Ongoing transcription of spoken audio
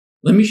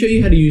Let me show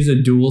you how to use a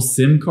dual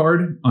SIM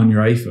card on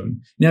your iPhone.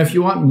 Now, if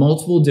you want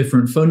multiple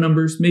different phone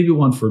numbers, maybe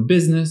one for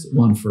business,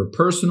 one for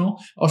personal,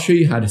 I'll show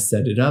you how to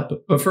set it up.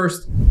 But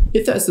first,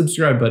 hit that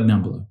subscribe button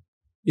down below.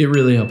 It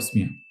really helps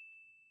me out.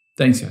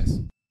 Thanks, guys.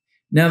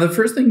 Now, the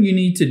first thing you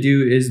need to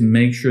do is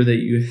make sure that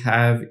you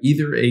have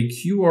either a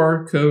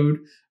QR code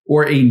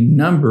or a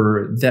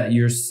number that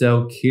your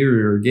cell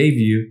carrier gave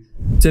you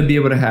to be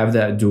able to have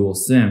that dual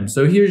SIM.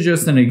 So here's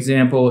just an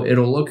example.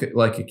 It'll look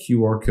like a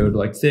QR code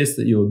like this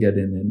that you'll get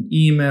in an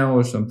email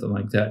or something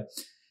like that.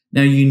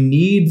 Now you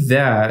need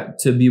that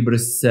to be able to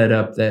set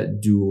up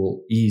that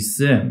dual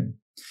eSIM.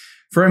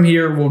 From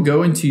here, we'll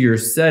go into your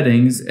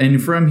settings,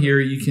 and from here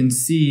you can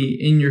see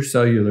in your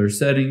cellular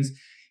settings,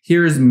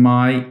 here's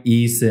my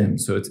eSIM.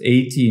 So it's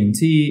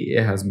AT&T,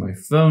 it has my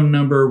phone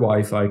number,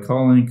 Wi-Fi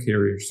calling,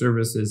 carrier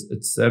services,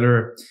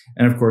 etc.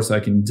 And of course I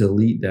can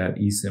delete that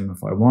eSIM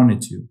if I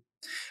wanted to.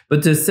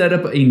 But to set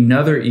up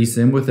another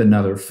eSIM with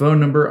another phone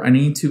number, I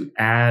need to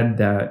add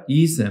that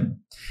eSIM.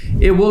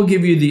 It will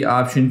give you the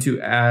option to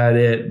add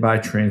it by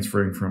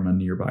transferring from a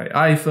nearby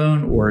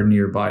iPhone or a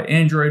nearby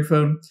Android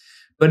phone.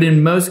 But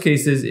in most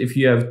cases, if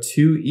you have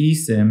two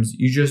eSIMs,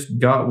 you just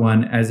got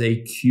one as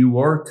a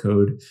QR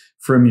code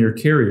from your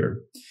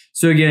carrier.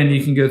 So again,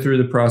 you can go through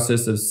the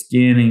process of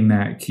scanning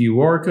that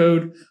QR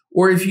code,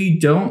 or if you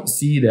don't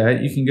see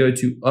that, you can go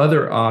to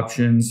other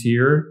options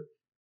here.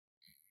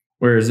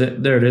 Where is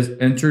it? There it is.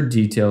 Enter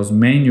details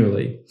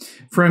manually.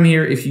 From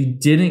here, if you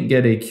didn't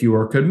get a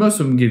QR code, most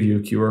of them give you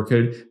a QR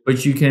code,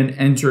 but you can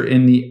enter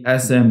in the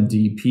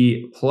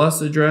SMDP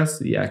plus address,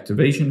 the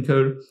activation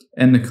code,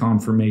 and the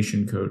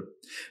confirmation code.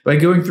 By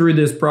going through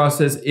this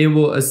process, it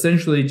will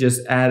essentially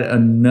just add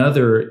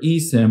another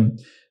eSIM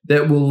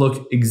that will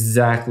look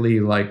exactly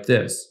like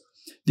this.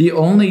 The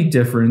only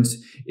difference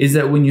is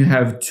that when you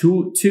have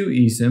two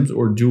eSIMs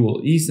or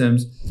dual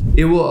eSIMs,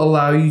 it will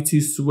allow you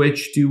to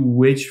switch to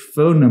which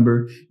phone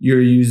number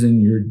you're using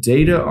your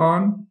data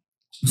on.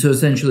 So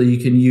essentially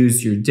you can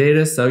use your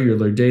data,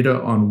 cellular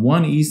data, on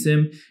one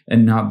eSIM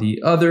and not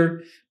the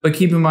other. But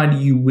keep in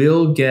mind, you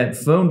will get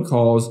phone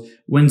calls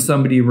when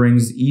somebody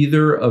rings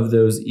either of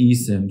those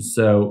eSIMs.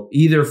 So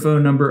either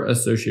phone number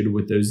associated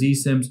with those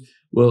eSIMs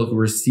will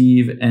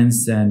receive and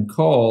send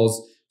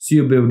calls, so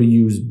you'll be able to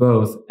use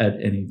both at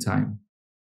any time.